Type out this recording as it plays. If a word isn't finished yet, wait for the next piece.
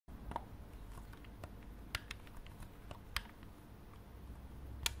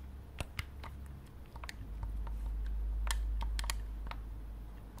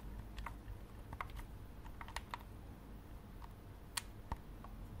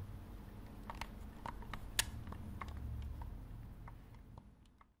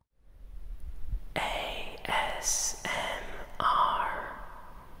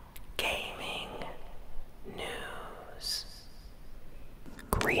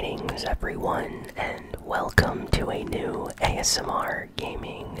Greetings everyone, and welcome to a new ASMR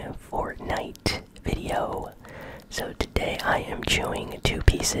Gaming Fortnite video. So today I am chewing 2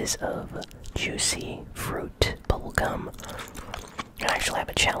 pieces of juicy fruit bubblegum. I actually have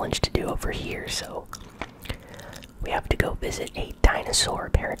a challenge to do over here, so we have to go visit a dinosaur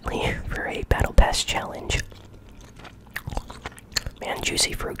apparently for a battle pass challenge. Man,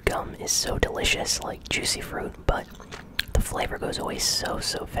 juicy fruit gum is so delicious, like juicy fruit, but the flavor goes away so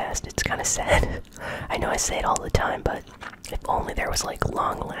fast. It's kind of sad. I know I say it all the time, but if only there was like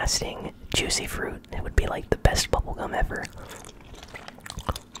long-lasting juicy fruit, it would be like the best bubblegum ever.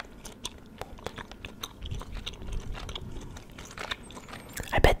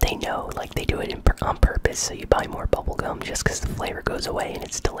 I bet they know, like they do it on purpose, so you buy more bubblegum just because the flavor goes away and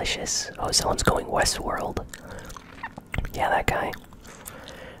it's delicious. Oh, someone's going Westworld. Yeah, that guy.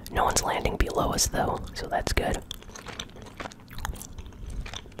 No one's landing below us though, so that's good.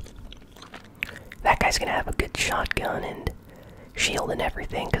 That guy's gonna have a good shotgun and shield and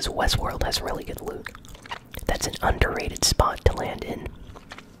everything, because Westworld has really good loot. That's an underrated spot to land in.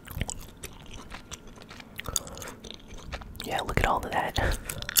 Yeah, look at all of that.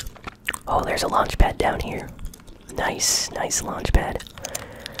 Oh, there's a launch pad down here. Nice launch pad.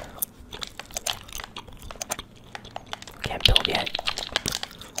 Can't build yet.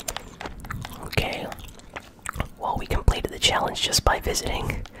 Okay. Well, we completed the challenge just by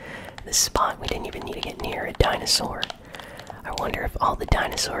visiting this spot. We didn't even need to get near a dinosaur. I wonder if all the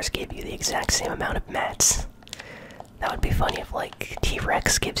dinosaurs gave you the exact same amount of mats. That would be funny if, like,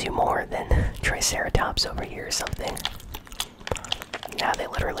 T-Rex gives you more than Triceratops over here or something. Yeah, they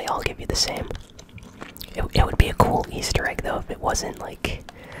literally all give you the same. It would be a cool Easter egg, though, if it wasn't, like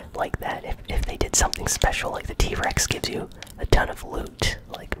that. If they did something special, like the T-Rex gives you a ton of loot,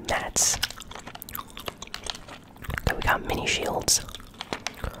 like mats. Okay, we got mini shields.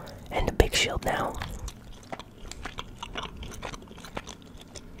 And a big shield now.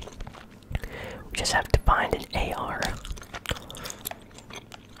 We just have to find an AR.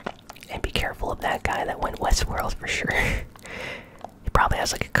 And be careful of that guy that went Westworld for sure. He probably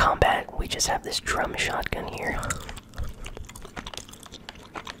has like a combat. We just have this drum shotgun here.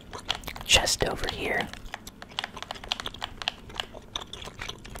 Chest over here.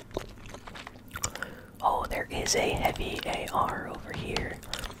 Oh, there is a heavy AR over here.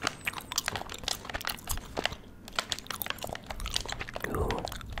 Ooh,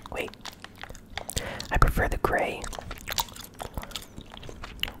 wait. I prefer the gray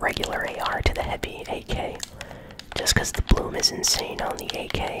regular AR to the heavy AK, just because the bloom is insane on the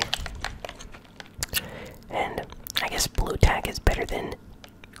AK. And I guess blue tack is better than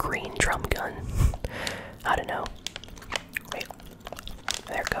green drum gun. I don't know. Wait,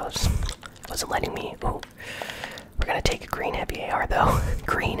 there it goes. Wasn't letting me. Ooh, we're gonna take a green heavy AR though.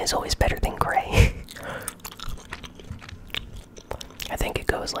 Green is always better than gray. I think it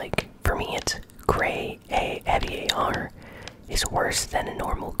goes like, for me it's gray heavy AR is worse than a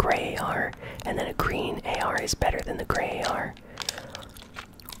normal gray AR, and then a green AR is better than the gray AR.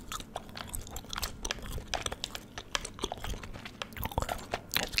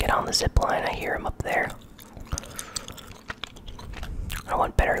 Let's get on the zip line. I hear him up there. I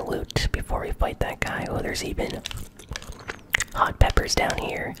want better loot before we fight that guy. Oh, there's even hot peppers down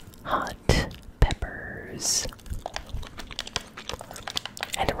here. Hot peppers.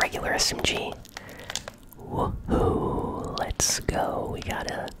 And a regular SMG. Woohoo! Let's go. We got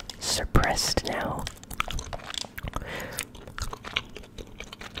a suppressed now.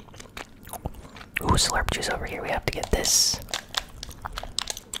 Ooh, slurp juice over here. We have to get this.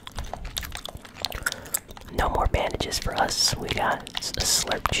 No more bandages for us. We got a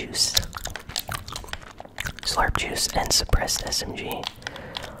slurp juice. Slurp juice and suppressed SMG.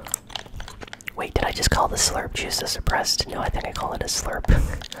 Wait, did I just call the slurp juice a suppressed? No, I think I call it a slurp.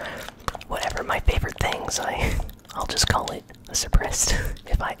 Whatever, my favorite things, I'll just call it a suppressed.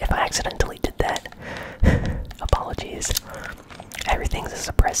 If I accidentally did that, apologies. Everything's a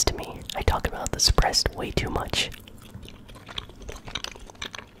suppressed to me. I talk about the suppressed way too much.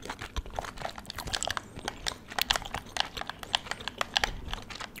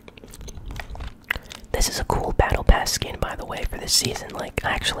 This is a cool battle pass skin, by the way, for this season. Like,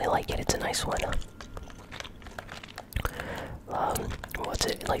 I actually like it. It's a nice one. What's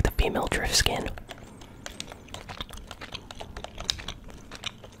it? Like the female drift skin.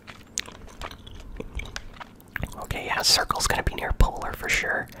 Okay, yeah, circle's gonna be near polar for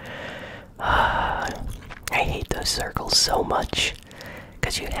sure. I hate those circles so much,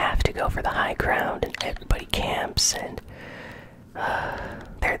 because you have to go for the high ground and everybody camps, and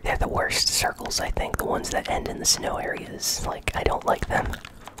they're the worst circles, I think. The ones that end in the snow areas, like, I don't like them.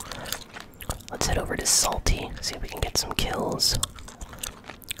 to Salty. See if we can get some kills.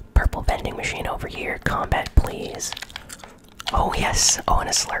 Purple vending machine over here. Combat, please. Oh, yes. Oh, and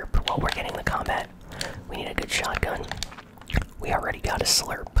a slurp. Well, we're getting the combat. We need a good shotgun. We already got a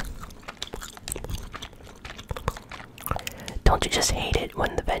slurp. Don't you just hate it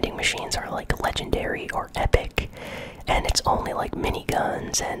when the vending machines are like legendary or epic, and it's only like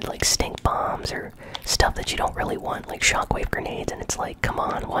miniguns and like stink bombs or stuff that you don't really want, like shockwave grenades, and it's like, come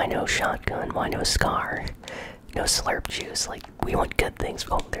on, why no shotgun? Why no scar? No slurp juice? Like, we want good things.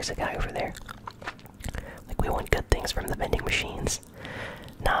 Oh, there's a guy over there. Like, we want good things from the vending machines,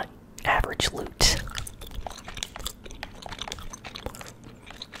 not average loot.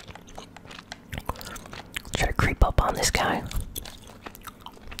 Try to creep up on this guy.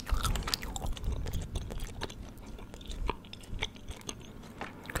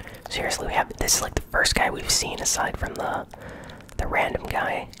 Seriously, this is like the first guy we've seen aside from the random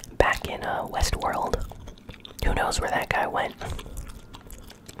guy back in Westworld. Who knows where that guy went?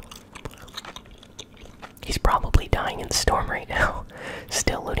 He's probably dying in the storm right now.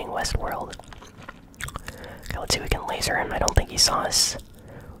 Still looting Westworld. Okay, let's see if we can laser him. I don't think he saw us.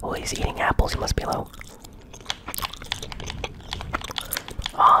 Oh, he's eating apples. He must be low.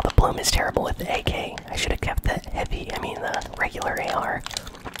 Ah, oh, the bloom is terrible with the AK. I should have kept the the regular AR.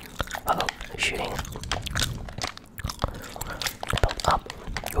 Uh-oh, shooting. Build up.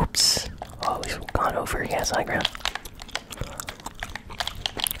 Oops. Oh, he's gone over. He has high ground.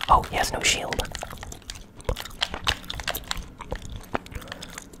 Oh, he has no shield.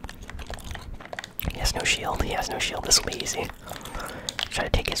 He has no shield. He has no shield. This will be easy. Try to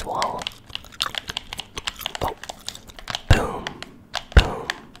take his wall. Oh. Boom. Boom.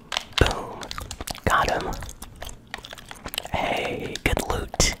 Boom. Got him. Hey, good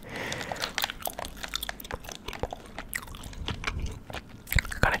loot.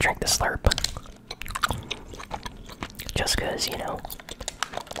 Gonna drink the slurp. Just cause, you know.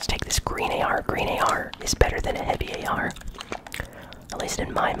 Let's take this green AR. Green AR is better than a heavy AR. At least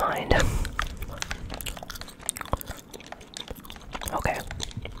in my mind. Okay.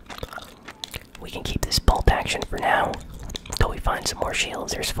 We can keep this bolt action for now. Until we find some more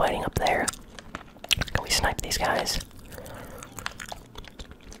shields. There's fighting up there. Can we snipe these guys?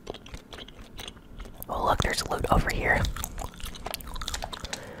 Oh look, there's loot over here.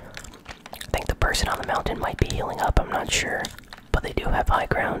 I think the person on the mountain might be healing up, I'm not sure. But they do have high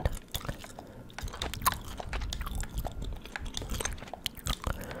ground.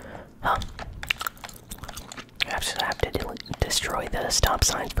 Huh. I just have to destroy the stop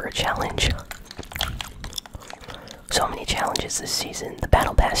signs for a challenge. So many challenges this season. The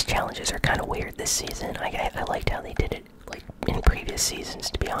Battle Pass challenges are kind of weird this season. I liked how they did it, like, in previous seasons,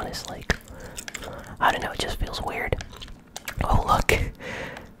 to be honest. Like, I don't know, it just feels weird. Oh, look.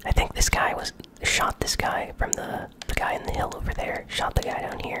 I think this guy shot this guy from the guy in the hill over there. Shot the guy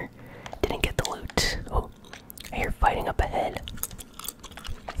down here. Didn't get the loot. Oh, I hear fighting up ahead.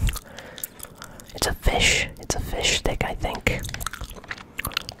 It's a fish. It's a fish stick, I think.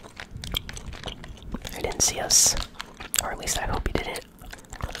 He didn't see us. Or at least I hope he didn't.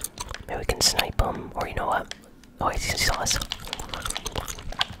 Maybe we can snipe him. Or you know what? Oh, he saw us.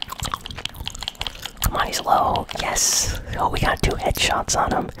 Come on, he's low. Yes. Oh, we got 2 headshots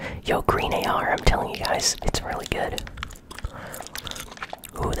on him. Yo, green AR, I'm telling you guys, it's really good.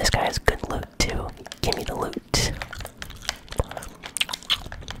 Ooh, this guy has good loot too. Give me the loot.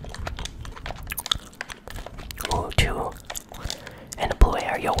 Ooh, 2. And a blue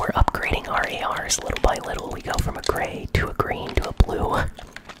AR. Yo, we're upgrading our ARs little by little. We go from a gray to a green to a blue.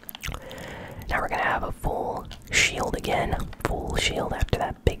 Now we're gonna have a full shield again. Full shield after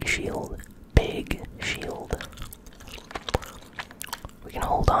that big shield. Big shield. We can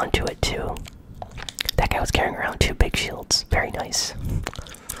hold on to it too. That guy was carrying around 2 big shields. Very nice.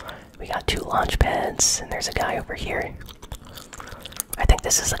 We got 2 launch pads, and there's a guy over here. I think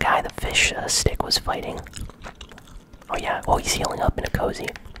this is the guy the fish stick was fighting. Oh yeah, oh he's healing up in a cozy.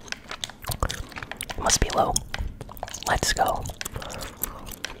 He must be low. Let's go.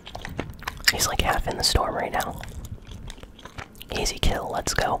 He's like half in the storm right now. Easy kill,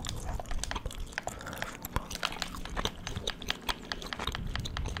 let's go.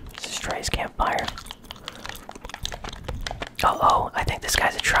 Let's destroy his campfire. Oh, I think this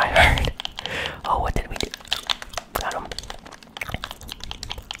guy's a tryhard. Oh, what did we do? Got him.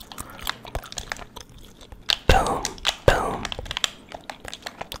 Boom, boom.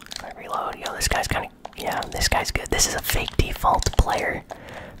 I reload. Yo, this guy's kind of, yeah, this guy's good. This is a fake default player,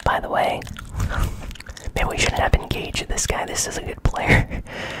 by the way. Maybe we shouldn't have engaged this guy. This is a good player.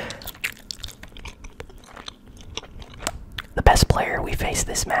 The best player we faced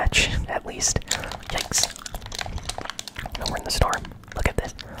this match, at least. Yikes. No, we're in the storm. Look at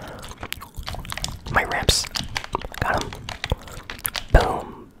this. My ramps. Got him.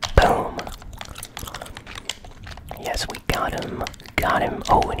 Boom. Boom. Yes, we got him. Got him.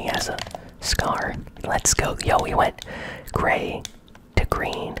 Oh, and he has a scar. Let's go. Yo, we went gray to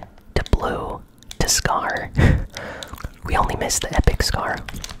green to blue to scar. We only missed the epic scar.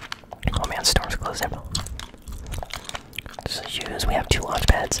 Oh man, storm's closing. So shoes, we have 2 launch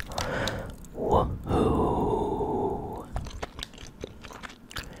pads. Woohoo!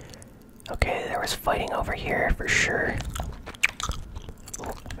 Okay, there was fighting over here for sure.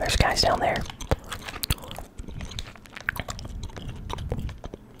 Ooh, there's guys down there.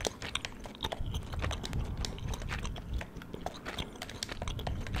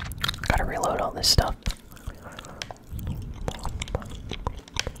 Gotta reload all this stuff.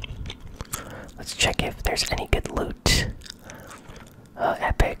 Let's check if there's any good loot.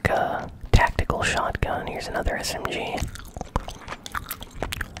 Epic tactical shotgun. Here's another SMG.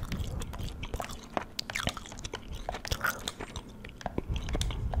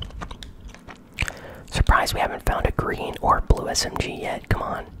 Surprised we haven't found a green or blue SMG yet. Come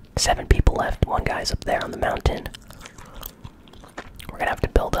on. 7 people left. 1 guy's up there on the mountain. We're gonna have to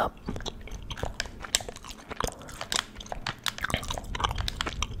build up.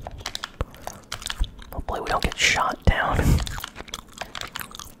 Hopefully we don't get shot down.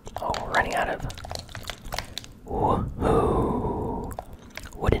 Oh, we're running out of woohoo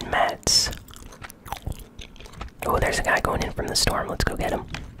wooden mats. Oh, there's a guy going in from the storm. Let's go get him.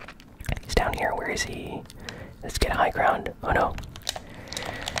 He's down here. Where is he? Let's get high ground. Oh no.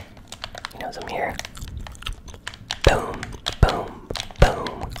 He knows I'm here. Boom, boom,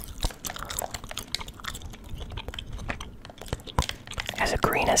 boom. Has a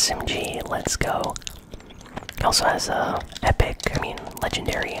green SMG. Let's go. He also has a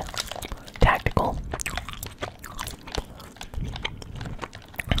legendary tactical.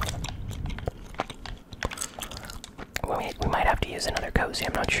 We might have to use another cozy,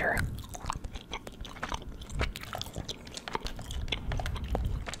 I'm not sure.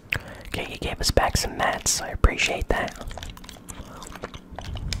 Okay, he gave us back some mats, so I appreciate that.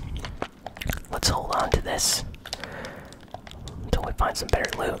 Let's hold on to this until we find some better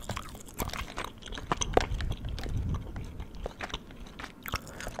loot.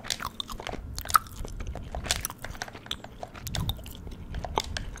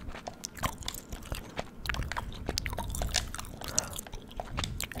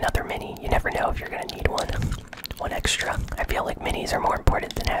 Another mini. You never know if you're gonna need one. One extra. I feel like minis are more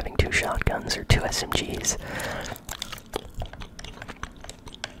important than having 2 shotguns or 2 SMGs.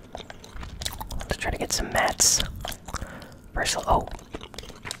 Let's try to get some mats. First, oh.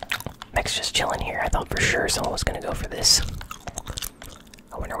 Mech's just chilling here. I thought for sure someone was gonna go for this.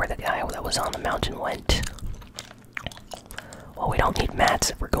 I wonder where the guy that was on the mountain went. Well, we don't need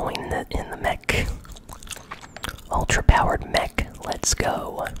mats if we're going in the mech. Ultra-powered mech. Let's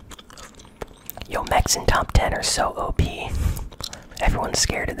go. Yo, mechs in top 10 are so OP. Everyone's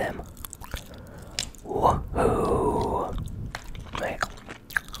scared of them. Woohoo! Wait.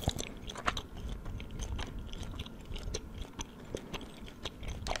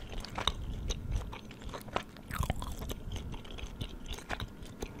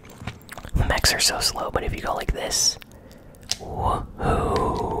 The mechs are so slow, but if you go like this,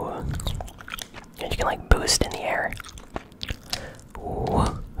 woohoo! And you can like boost in the air.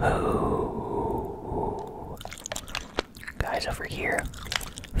 Woohoo! Guys over here,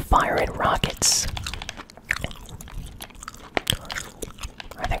 firing rockets.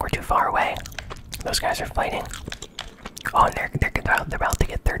 I think we're too far away. Those guys are fighting. Oh, and they're about to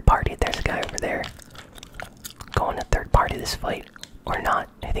get third party. There's a guy over there going to third party this fight, or not.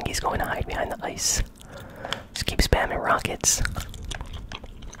 I think he's going to hide behind the ice. Just keep spamming rockets.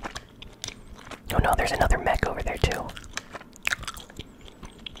 Oh no, there's another mech over there too.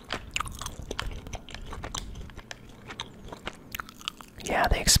 Yeah,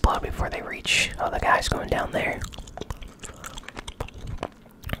 they explode before they reach. Oh, the guy's going down there.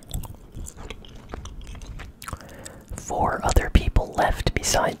 Four other people left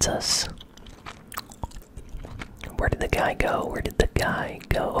besides us. Where did the guy go? Where did the guy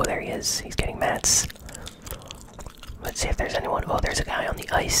go? Oh, there he is. He's getting mats. Let's see if there's anyone. Oh, there's a guy on the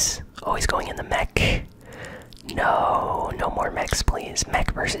ice. Oh, he's going in the mech. No, no more mechs, please.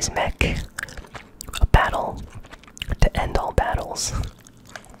 Mech versus mech. A battle to end all battles.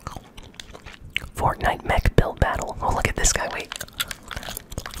 Fortnite mech build battle. Oh, look at this guy. Wait.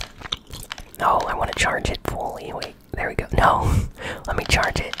 No, I want to charge it fully. Wait, there we go. No, let me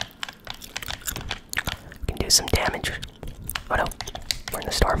charge it. We can do some damage. Oh no, we're in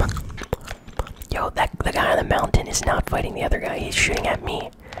the storm. Yo, guy on the mountain is not fighting the other guy. He's shooting at me.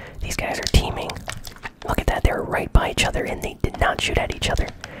 These guys are teaming. Look at that. They were right by each other and they did not shoot at each other.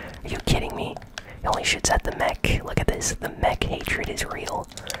 Are you kidding me? He only shoots at the mech. Look at this. The mech hatred is real.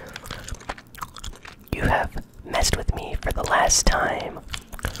 You have messed with me for the last time.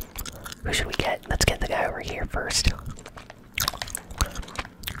 Who should we get? Let's get the guy over here first.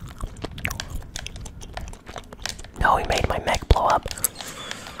 No, he made my mech blow up.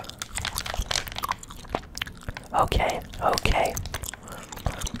 Okay, okay.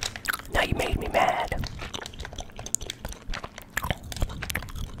 Now you made me mad.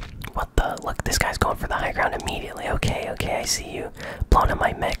 What the? Look, this guy's going for the high ground immediately. Okay, okay, I see you. Blowing up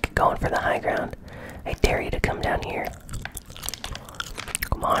my mech, going for the high ground. I dare you to come down here.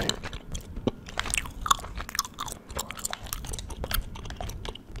 Come on.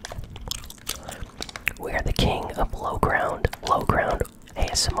 We are the king of low ground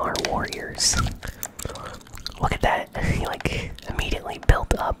ASMR warriors. Look at that. He like immediately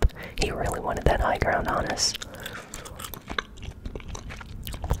built up. He really wanted that high ground on us.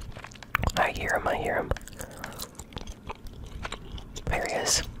 I hear him, I hear him. There he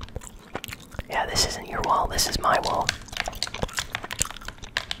is. Yeah, this isn't your wall, this is my wall.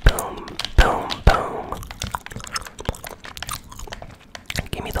 Boom, boom, boom.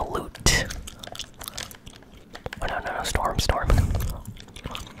 Give me the loot. Oh no, no, no, storm, storm.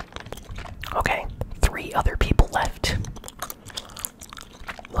 Okay, 3 other people left.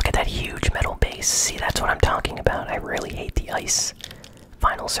 Look at that huge metal base. See, that's what I'm talking about. I really hate the ice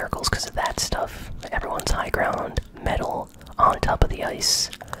final circles because of that stuff. Everyone's high ground, metal, on top of the ice.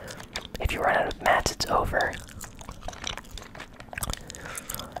 If you run out of mats, it's over.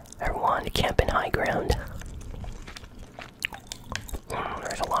 Everyone camp in high ground.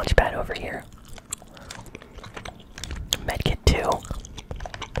 There's a launch pad over here. Medkit 2. I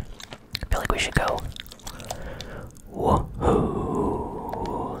feel like we should go. Woohoo!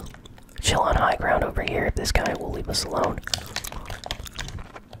 Chill on high ground over here if this guy will leave us alone.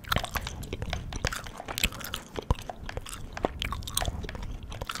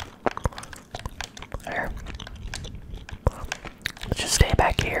 There. Let's just stay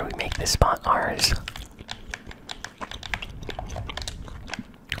back here. We make this spot ours.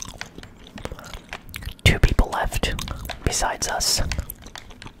 Two people left besides us.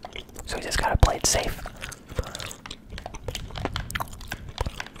 So we just gotta play it safe.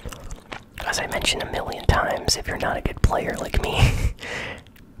 As I mentioned a million times, if you're not a good player like me,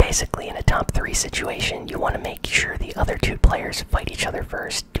 basically in a top 3 situation, you want to make sure the other 2 players fight each other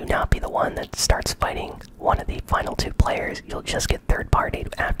first. Do not be the one that starts fighting one of the final 2 players. You'll just get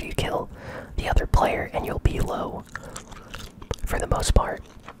third-partied after you kill the other player, and you'll be low for the most part.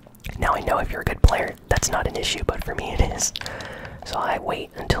 Now I know if you're a good player, that's not an issue, but for me it is. So I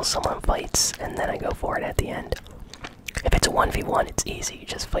wait until someone fights, and then I go for it at the end. If it's a 1v1, it's easy, you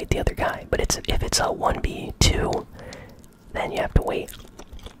just fight the other guy. But if it's a 1v2, then you have to wait.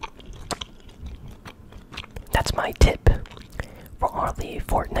 That's my tip for all the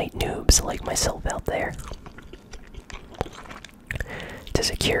Fortnite noobs like myself out there. To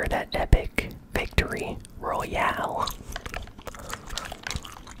secure that epic victory royale.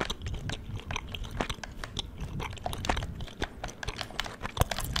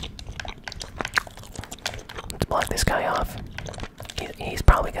 Let's block this guy off. He's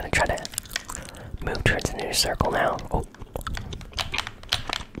probably gonna try to move towards the new circle now. Oh.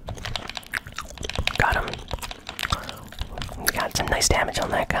 Got him. We got some nice damage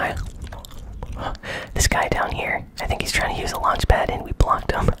on that guy. This guy down here, I think he's trying to use a launch pad and we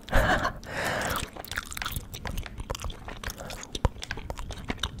blocked him.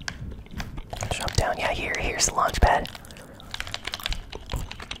 Jump down. Yeah, here's the launch pad.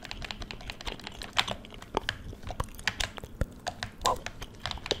 Whoa.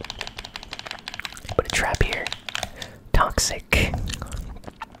 Put a trap here. Toxic.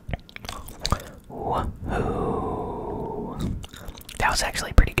 Woohoo. That was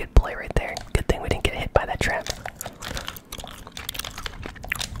actually a pretty good play right there. Good thing we didn't get hit by that trap.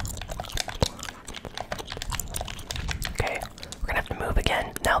 Okay, we're gonna have to move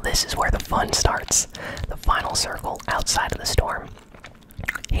again. Now this is where the fun starts. The final circle outside of the storm.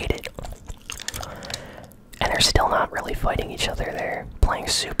 Hate it. And they're still not really fighting each other. They're playing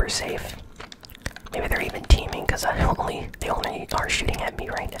super safe. Maybe they're even teaming because they only are shooting at me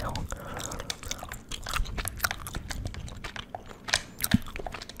right now.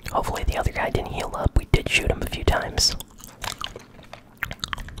 Hopefully the other guy didn't heal up. We did shoot him a few times.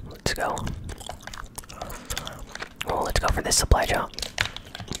 Let's go. Oh, let's go for this supply drop.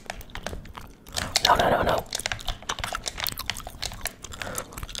 No, no, no, no.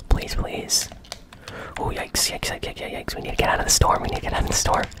 Please, please. Oh, yikes, yikes, yikes, yikes, yikes. We need to get out of the storm. We need to get out of the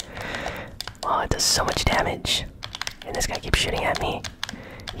storm. Oh, it does so much damage. And this guy keeps shooting at me.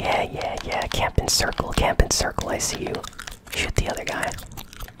 Yeah, yeah, yeah. Camp in circle, camp in circle. I see you. Shoot the other guy.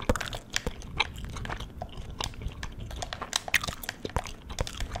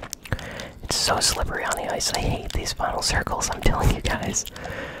 It's so slippery on the ice. I hate these final circles, I'm telling you guys.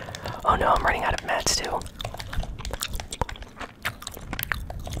 Oh no, I'm running out of mats too.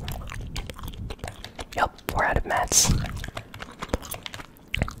 Yup, we're out of mats.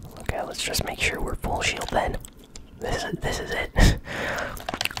 Okay, let's just make sure we're full shield then. This is it.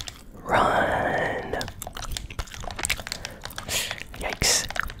 Run. Yikes.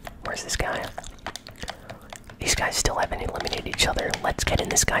 Where's this guy? These guys still haven't eliminated each other. Let's get in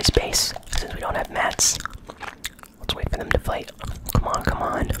this guy's base, since we don't have mats. Let's wait for them to fight. Come on, come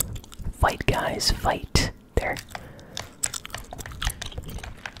on. Fight, guys, fight. There.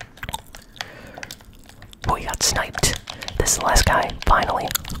 Oh, he got sniped. This is the last guy, finally.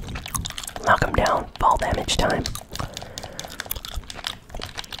 Knock him down. Fall damage time.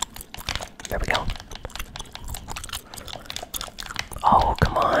 There we go. Oh,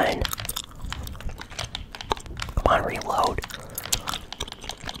 come on. Come on, reload.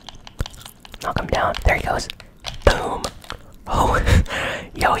 Knock him down. There he goes. Boom. Oh,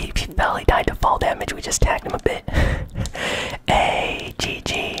 yo, he fell. He died to fall damage. We just tagged him a bit. Hey,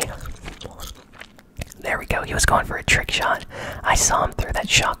 GG. There we go. He was going for a trick shot. I saw him throw that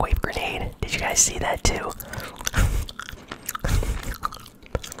shockwave grenade. Did you guys see that too?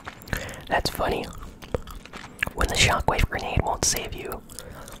 That's funny. When the shockwave grenade won't save you.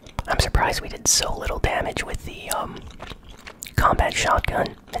 I'm surprised we did so little damage with the combat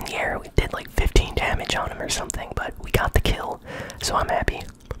shotgun in the air. We did like 15 damage on him or something, but we got the kill, so I'm happy.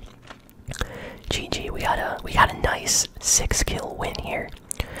 GG, we got a nice 6-kill win here.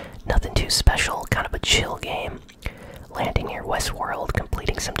 Nothing too special, kind of a chill game. Landing near Westworld,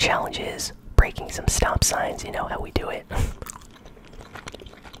 completing some challenges, breaking some stop signs, you know how we do it.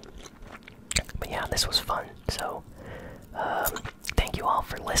 But yeah, this was fun, so thank you all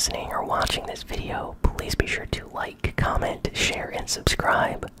for listening or watching this video. Please be sure to like, comment, share, and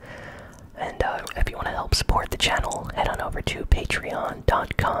subscribe. And if you want to help support the channel, head on over to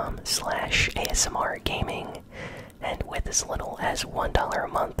patreon.com/ASMRGaming. And with as little as $1 a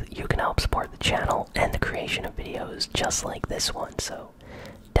month, you can help support the channel and the creation of videos just like this one. So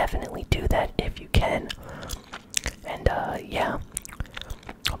definitely do that if you can. And yeah,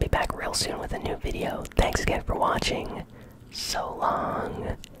 I'll be back real soon with a new video. Thanks again for watching. So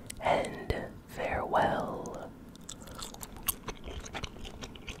long and farewell.